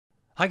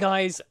Hi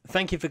guys,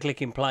 thank you for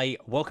clicking play.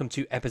 Welcome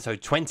to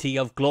episode 20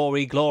 of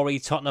Glory, Glory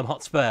Tottenham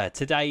Hotspur.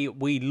 Today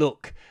we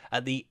look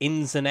at the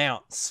ins and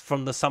outs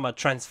from the summer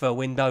transfer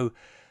window.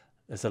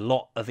 There's a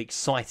lot of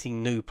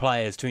exciting new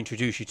players to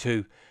introduce you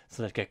to,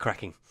 so let's get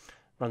cracking.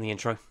 Run the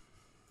intro.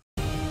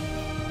 And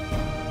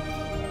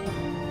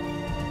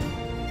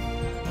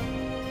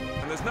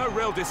there's no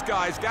real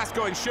disguise.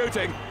 Gascoigne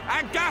shooting,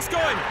 and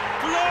Gascoigne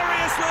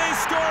gloriously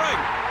scoring.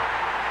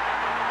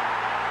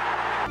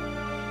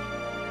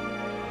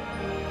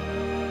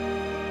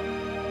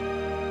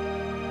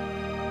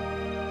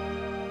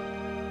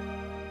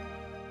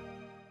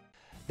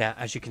 Now,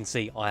 as you can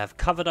see, I have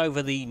covered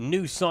over the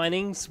new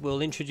signings.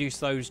 We'll introduce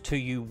those to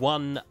you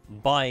one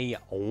by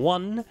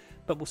one,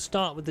 but we'll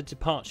start with the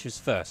departures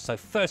first. So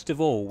first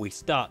of all, we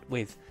start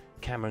with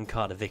Cameron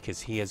Carter-Vickers.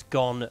 He has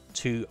gone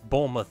to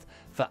Bournemouth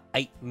for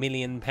 £8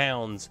 million.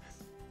 He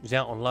was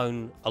out on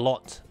loan a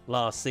lot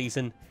last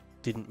season.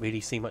 Didn't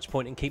really see much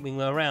point in keeping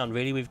him around,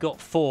 really. We've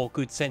got four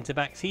good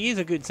centre-backs. He is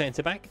a good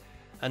centre-back,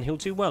 and he'll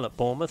do well at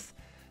Bournemouth,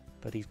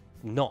 but he's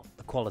not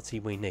the quality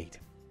we need.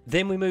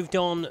 Then we moved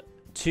on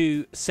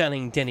to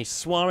selling Denis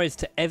Suarez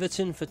to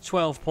Everton for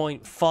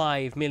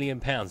 £12.5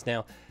 million.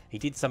 Now, he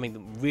did something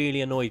that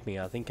really annoyed me.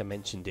 I think I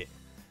mentioned it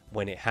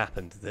when it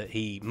happened, that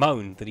he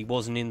moaned that he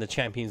wasn't in the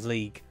Champions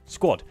League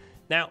squad.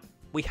 Now,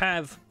 we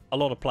have a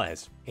lot of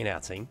players in our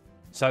team,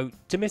 so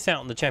to miss out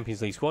on the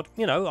Champions League squad,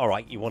 you know,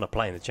 alright, you want to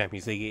play in the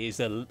Champions League, it is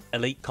an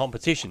elite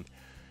competition,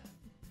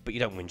 but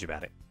you don't whinge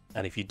about it.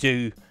 And if you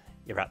do,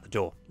 you're out the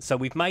door. So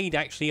we've made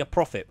actually a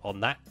profit on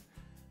that.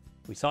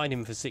 We signed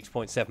him for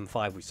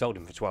 6.75, we sold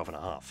him for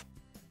 12.5.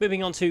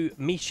 Moving on to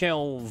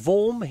Michel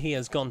Vorm, he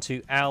has gone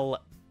to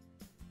Al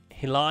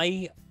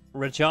Hilal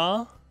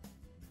Raja.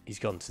 He's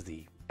gone to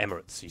the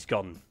Emirates, he's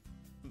gone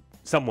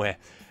somewhere.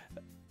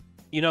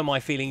 You know my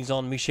feelings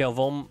on Michel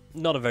Vorm,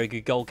 not a very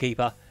good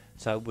goalkeeper,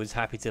 so was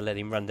happy to let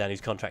him run down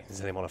his contract and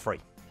sell him on a free.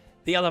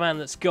 The other man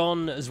that's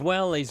gone as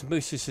well is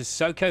Moussa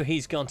Sissoko.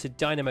 He's gone to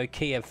Dynamo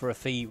Kiev for a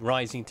fee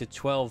rising to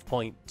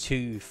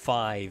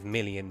 £12.25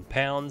 million.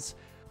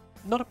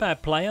 Not a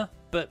bad player,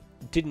 but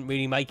didn't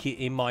really make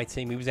it in my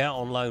team. He was out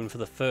on loan for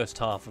the first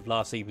half of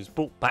last season. He was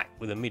brought back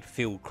with a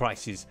midfield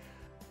crisis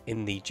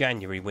in the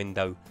January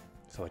window,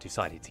 so I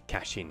decided to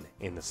cash in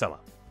the summer.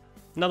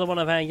 Another one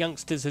of our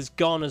youngsters has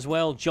gone as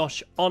well.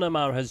 Josh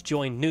Onomah has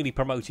joined newly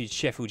promoted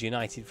Sheffield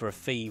United for a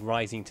fee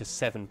rising to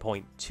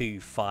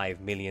 £7.25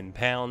 million.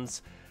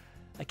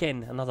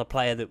 Again, another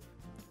player that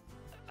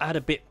had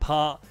a bit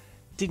part,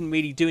 didn't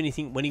really do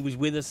anything when he was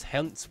with us,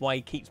 hence why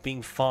he keeps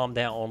being farmed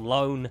out on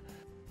loan.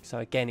 So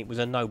again, it was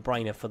a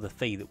no-brainer for the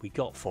fee that we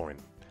got for him.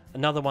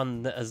 Another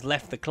one that has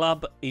left the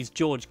club is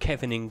George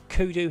Kevin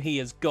Nkudu. He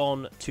has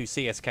gone to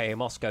CSKA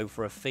Moscow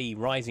for a fee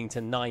rising to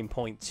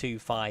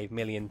 £9.25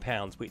 million,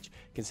 which,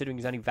 considering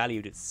he's only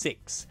valued at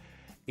 6,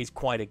 is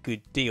quite a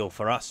good deal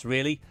for us,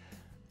 really.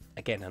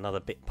 Again, another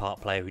bit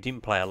part player who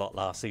didn't play a lot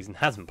last season,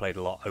 hasn't played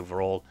a lot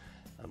overall,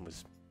 and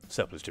was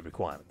surplus to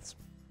requirements.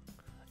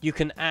 You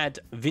can add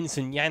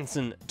Vincent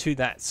Janssen to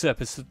that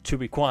surplus to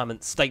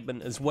requirements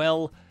statement as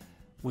well.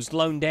 Was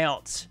loaned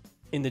out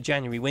in the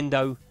January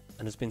window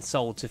and has been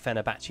sold to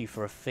Fenerbahce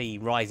for a fee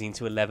rising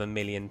to £11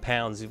 million.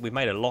 We've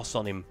made a loss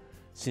on him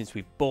since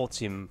we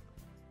bought him,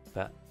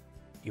 but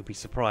you'll be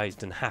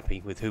surprised and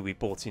happy with who we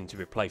bought in to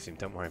replace him.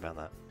 Don't worry about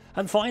that.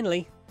 And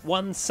finally,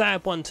 one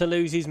sad one to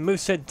lose is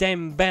Moussa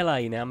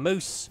Dembele. Now,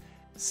 Moose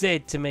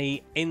said to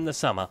me in the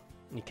summer,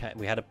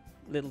 we had a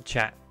little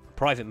chat, a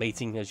private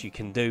meeting, as you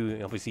can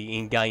do, obviously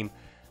in-game,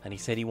 and he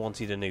said he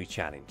wanted a new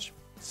challenge.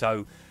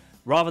 So,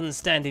 rather than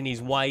stand in his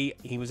way,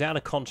 he was out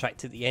of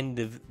contract at the end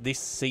of this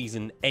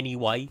season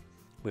anyway.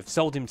 We've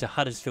sold him to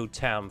Huddersfield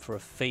Town for a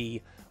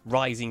fee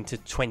rising to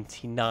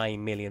 £29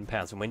 million.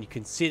 And when you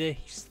consider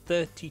he's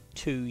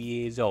 32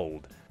 years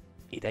old,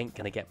 it ain't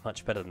going to get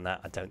much better than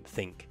that, I don't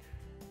think,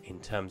 in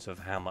terms of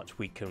how much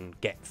we can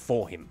get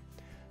for him.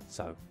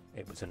 So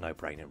it was a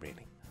no-brainer,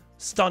 really.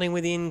 Starting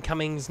with the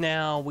incomings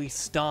now, we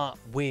start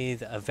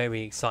with a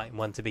very exciting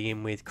one to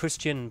begin with.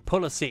 Christian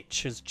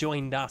Pulisic has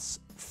joined us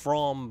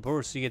from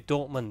Borussia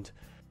Dortmund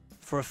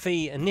for a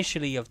fee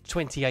initially of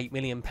 £28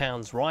 million,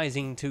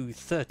 rising to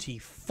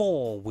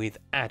 34 with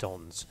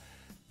add-ons.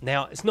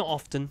 Now, it's not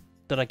often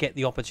that I get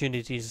the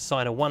opportunity to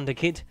sign a wonder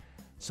kid,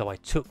 so I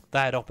took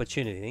that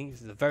opportunity. I think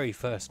this is the very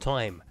first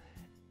time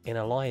in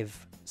a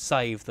live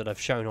save that I've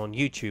shown on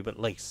YouTube, at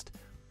least.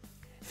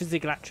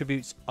 Physical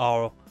attributes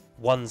are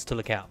ones to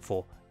look out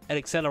for.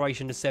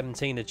 Acceleration of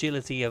 17,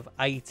 agility of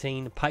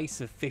 18,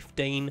 pace of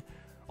 15,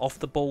 off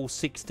the ball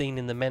 16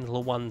 in the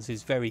mental ones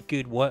is very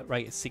good, work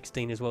rate of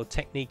 16 as well,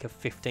 technique of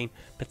 15,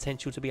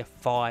 potential to be a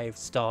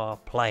 5-star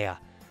player.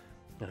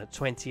 And at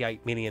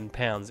 £28 million,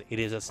 it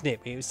is a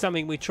snip. It was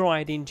something we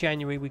tried in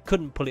January, we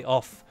couldn't pull it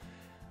off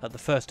at the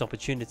first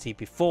opportunity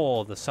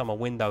before the summer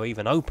window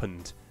even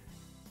opened.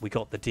 We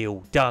got the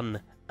deal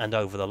done and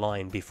over the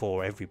line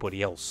before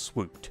everybody else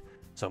swooped.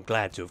 So I'm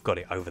glad to have got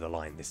it over the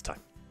line this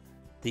time.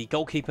 The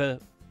goalkeeper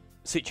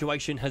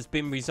situation has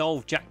been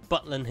resolved. Jack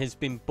Butland has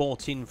been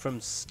bought in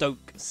from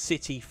Stoke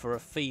City for a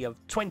fee of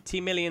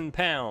 £20 million,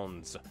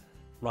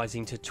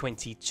 rising to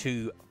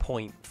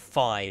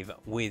 22.5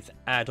 with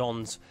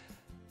add-ons.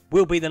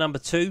 Will be the number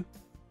 2,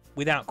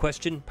 without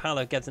question.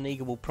 Paolo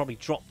Gazzaniga will probably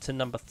drop to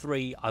number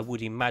 3, I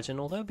would imagine,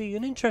 although it'll be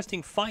an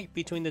interesting fight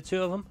between the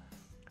two of them.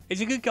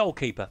 He's a good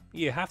goalkeeper.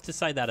 You have to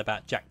say that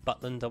about Jack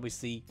Butland.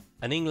 Obviously,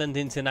 an England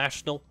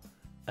international,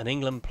 an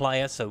England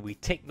player, so we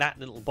tick that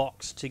little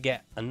box to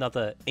get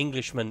another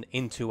Englishman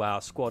into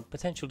our squad.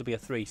 Potential to be a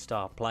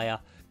 3-star player.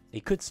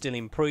 He could still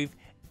improve,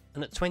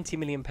 and at £20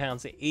 million,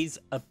 it is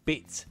a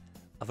bit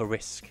of a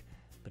risk,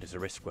 but it's a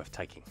risk worth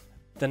taking.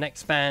 The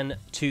next man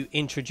to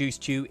introduce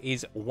to you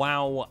is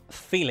Wow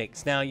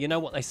Felix. Now, you know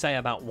what they say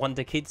about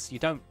wonder kids. You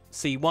don't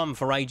see one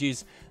for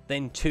ages,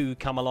 then 2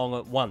 come along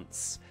at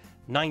once.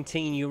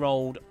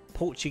 19-year-old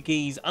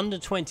Portuguese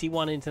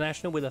under-21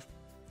 international with a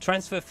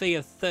transfer fee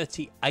of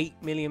 £38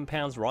 million,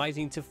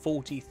 rising to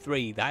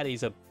 43. That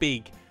is a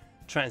big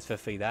transfer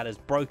fee. That has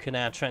broken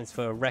our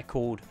transfer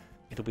record.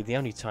 It'll be the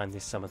only time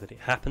this summer that it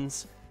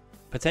happens.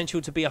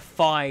 Potential to be a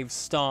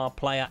 5-star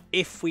player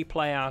if we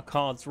play our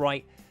cards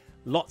right.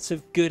 Lots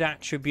of good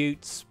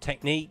attributes: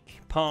 technique,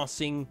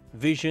 passing,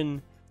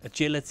 vision,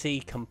 agility,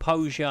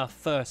 composure,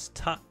 first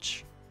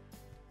touch.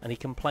 And he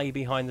can play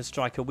behind the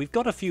striker. We've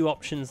got a few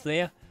options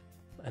there.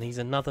 And he's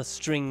another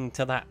string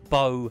to that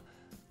bow.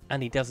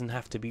 And he doesn't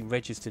have to be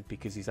registered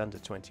because he's under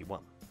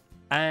 21.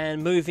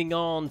 And moving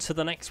on to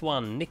the next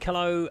one.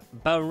 Nicolo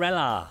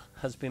Barella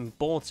has been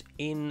bought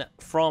in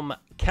from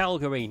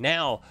Calgary.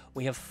 Now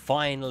we have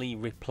finally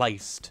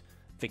replaced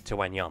Victor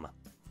Wanyama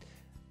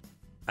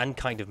and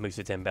kind of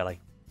Moussa Dembele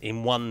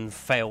in one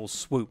fell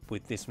swoop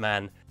with this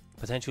man.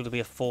 Potential to be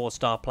a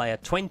 4-star player.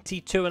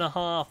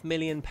 £22.5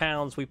 million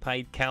we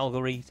paid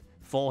Calgary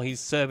for his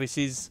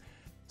services.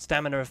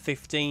 Stamina of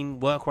 15,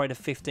 work rate of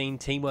 15,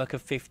 teamwork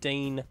of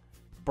 15,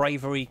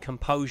 bravery,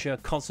 composure,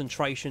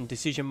 concentration,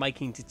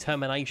 decision-making,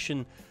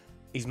 determination.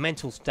 His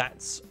mental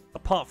stats,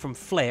 apart from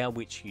flair,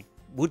 which you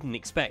wouldn't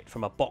expect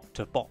from a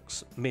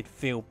box-to-box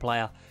midfield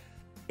player,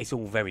 it's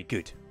all very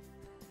good.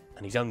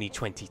 And he's only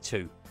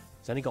 22.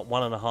 He's only got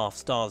 1.5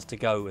 stars to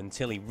go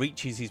until he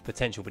reaches his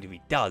potential, but if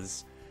he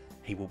does,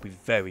 he will be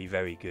very,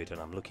 very good,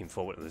 and I'm looking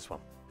forward to this one.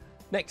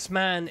 Next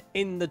man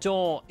in the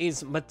door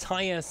is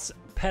Matthias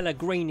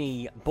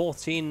Pellegrini,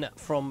 bought in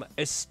from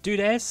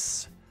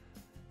Estudiantes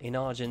in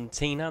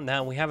Argentina.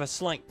 Now, we have a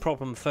slight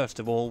problem, first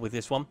of all, with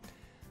this one.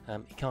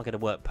 He can't get a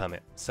work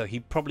permit, so he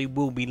probably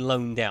will be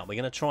loaned out. We're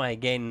going to try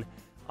again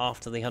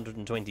after the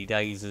 120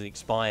 days has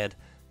expired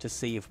to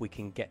see if we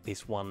can get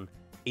this one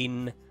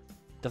in.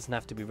 Doesn't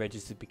have to be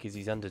registered because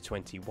he's under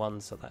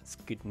 21, so that's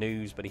good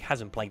news. But he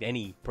hasn't played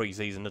any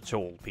pre-season at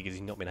all because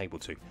he's not been able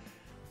to.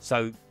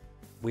 So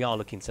we are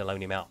looking to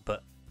loan him out.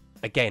 But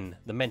again,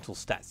 the mental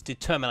stats,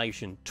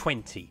 determination,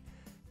 20.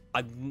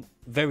 I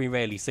very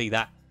rarely see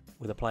that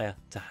with a player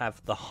to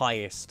have the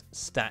highest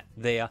stat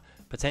there.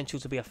 Potential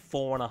to be a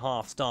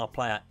 4.5-star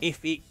player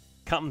if it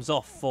comes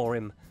off for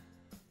him.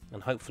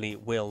 And hopefully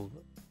it will,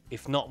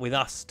 if not with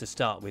us to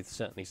start with,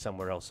 certainly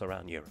somewhere else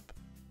around Europe.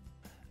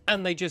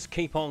 And they just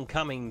keep on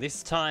coming.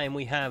 This time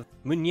we have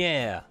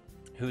Munier,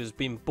 who has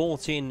been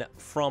bought in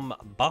from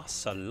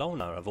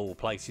Barcelona, of all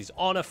places,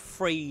 on a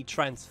free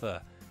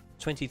transfer.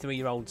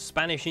 23-year-old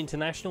Spanish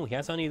international. He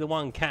has only the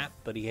 1 cap,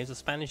 but he is a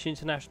Spanish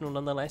international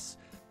nonetheless.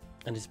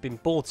 And has been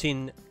bought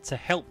in to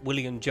help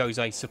William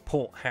Jose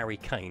support Harry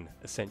Kane,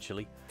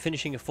 essentially.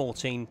 Finishing of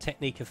 14,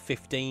 technique of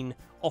 15,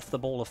 off the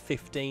ball of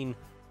 15,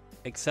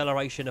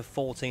 acceleration of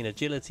 14,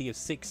 agility of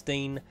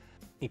 16.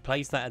 He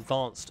plays that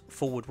advanced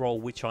forward role,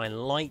 which I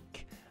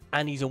like,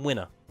 and he's a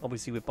winner.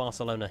 Obviously, with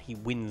Barcelona, he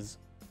wins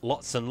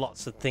lots and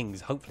lots of things.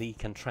 Hopefully, he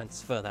can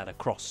transfer that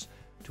across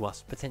to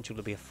us. Potential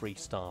to be a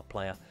 3-star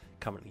player,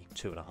 currently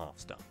 2.5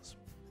 stars.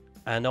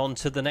 And on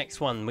to the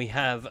next one. We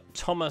have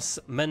Thomas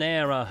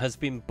Manera has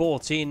been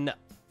bought in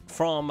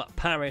from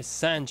Paris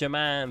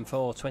Saint-Germain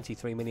for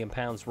 £23 million,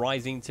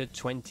 rising to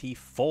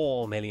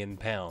 £24 million.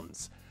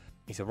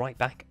 He's a right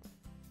back.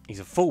 He's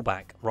a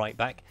full-back right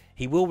back.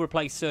 He will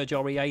replace Serge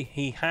Aurier.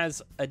 He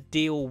has a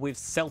deal with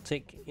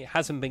Celtic. It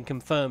hasn't been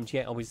confirmed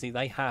yet. Obviously,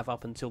 they have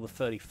up until the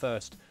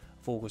 31st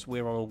of August.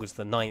 We're on August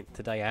the 9th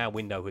today. Our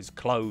window has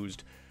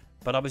closed.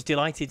 But I was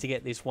delighted to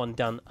get this one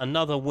done.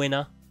 Another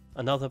winner.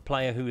 Another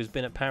player who has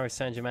been at Paris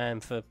Saint-Germain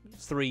for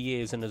 3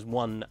 years and has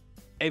won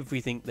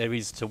everything there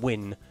is to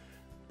win.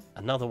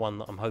 Another one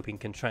that I'm hoping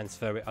can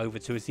transfer it over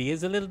to us. He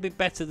is a little bit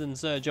better than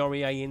Serge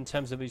Aurier in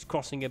terms of his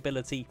crossing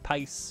ability,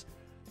 pace,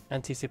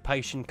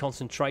 anticipation,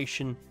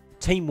 concentration.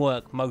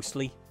 Teamwork,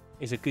 mostly,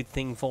 is a good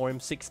thing for him.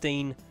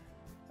 16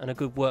 and a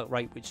good work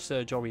rate, which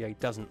Serge Aurier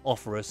doesn't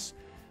offer us.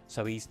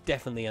 So he's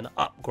definitely an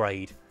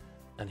upgrade,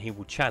 and he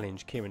will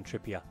challenge Kieran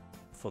Trippier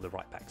for the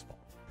right-back spot.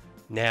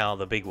 Now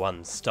the big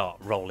ones start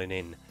rolling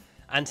in.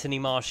 Anthony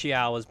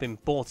Martial has been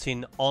bought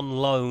in on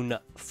loan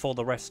for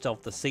the rest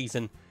of the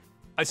season.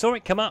 I saw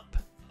it come up.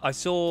 I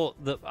saw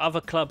that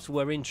other clubs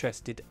were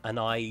interested, and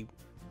I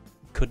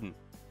couldn't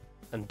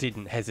and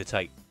didn't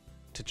hesitate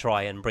to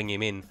try and bring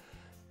him in.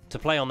 to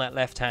play on that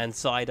left-hand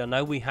side. I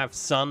know we have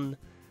Son,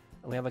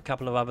 and we have a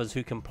couple of others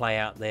who can play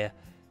out there.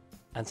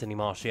 Anthony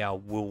Martial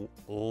will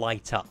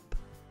light up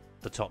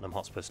the Tottenham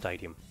Hotspur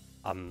Stadium.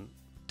 I'm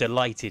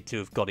delighted to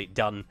have got it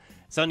done.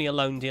 It's only a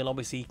loan deal.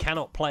 Obviously, he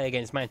cannot play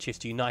against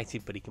Manchester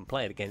United, but he can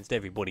play it against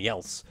everybody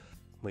else,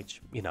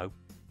 which, you know,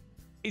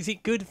 is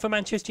it good for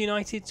Manchester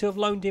United to have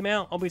loaned him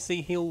out?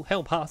 Obviously, he'll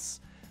help us,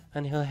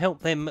 and he'll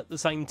help them at the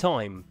same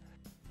time.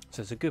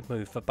 So it's a good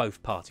move for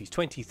both parties.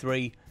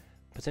 23,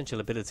 potential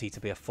ability to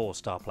be a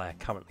 4-star player,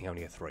 currently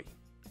only a 3.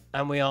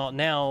 And we are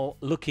now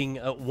looking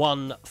at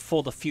one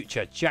for the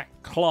future. Jack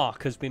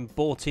Clarke has been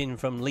bought in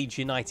from Leeds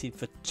United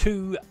for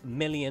 £2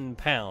 million.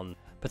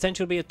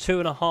 Potential to be a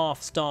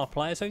 2.5-star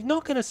player, so he's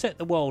not going to set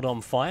the world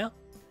on fire.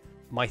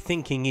 My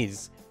thinking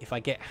is, if I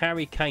get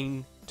Harry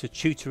Kane to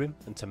tutor him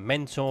and to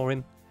mentor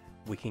him,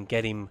 we can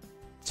get him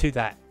to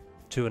that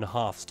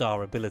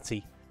 2.5-star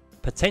ability.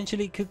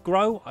 Potentially could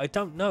grow, I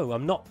don't know.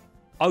 I'm not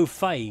au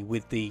fait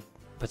with the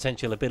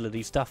potential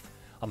ability stuff.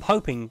 I'm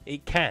hoping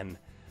it can,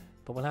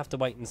 but we'll have to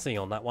wait and see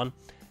on that one.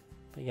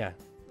 But yeah,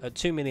 at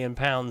 £2 million,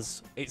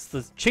 it's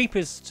the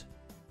cheapest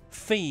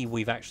fee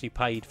we've actually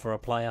paid for a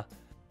player,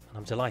 and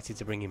I'm delighted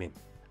to bring him in.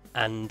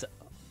 And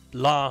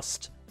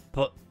last,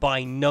 but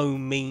by no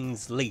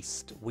means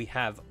least, we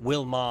have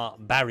Wilmar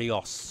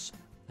Barrios,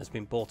 has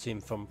been bought in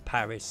from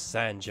Paris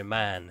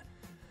Saint-Germain.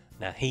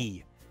 Now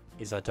he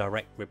is a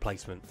direct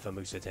replacement for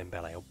Moussa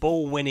Dembele, a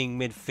ball-winning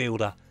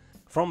midfielder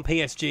from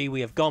PSG.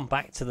 We have gone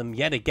back to them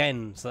yet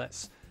again, so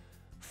that's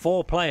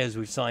 4 players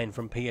we've signed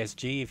from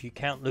PSG, if you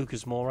count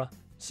Lucas Moura,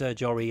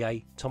 Serge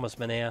Aurier, Thomas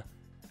Meunier,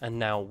 and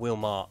now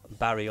Wilmar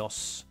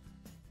Barrios.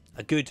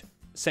 A good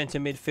centre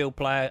midfield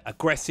player,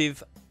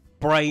 aggressive,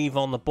 brave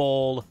on the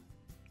ball,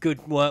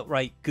 good work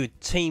rate, good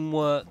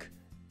teamwork,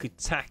 good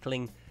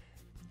tackling.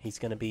 He's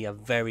going to be a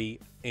very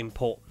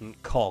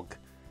important cog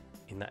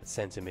in that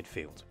centre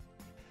midfield.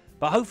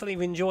 But hopefully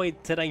you've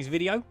enjoyed today's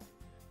video.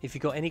 If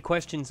you've got any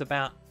questions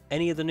about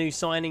any of the new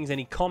signings,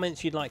 any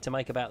comments you'd like to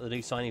make about the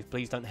new signings,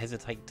 please don't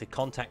hesitate to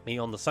contact me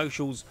on the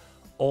socials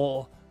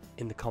or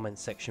in the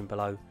comments section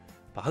below.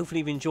 But hopefully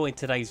you've enjoyed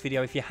today's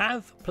video. If you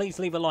have, please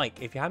leave a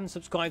like. If you haven't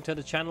subscribed to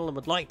the channel and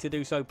would like to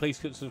do so, please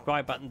click the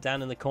subscribe button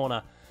down in the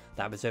corner.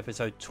 That was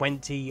episode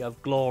 20 of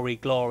Glory,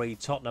 Glory,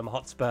 Tottenham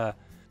Hotspur.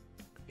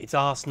 It's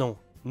Arsenal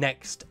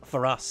next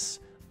for us,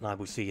 and I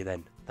will see you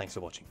then. Thanks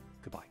for watching.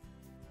 Goodbye.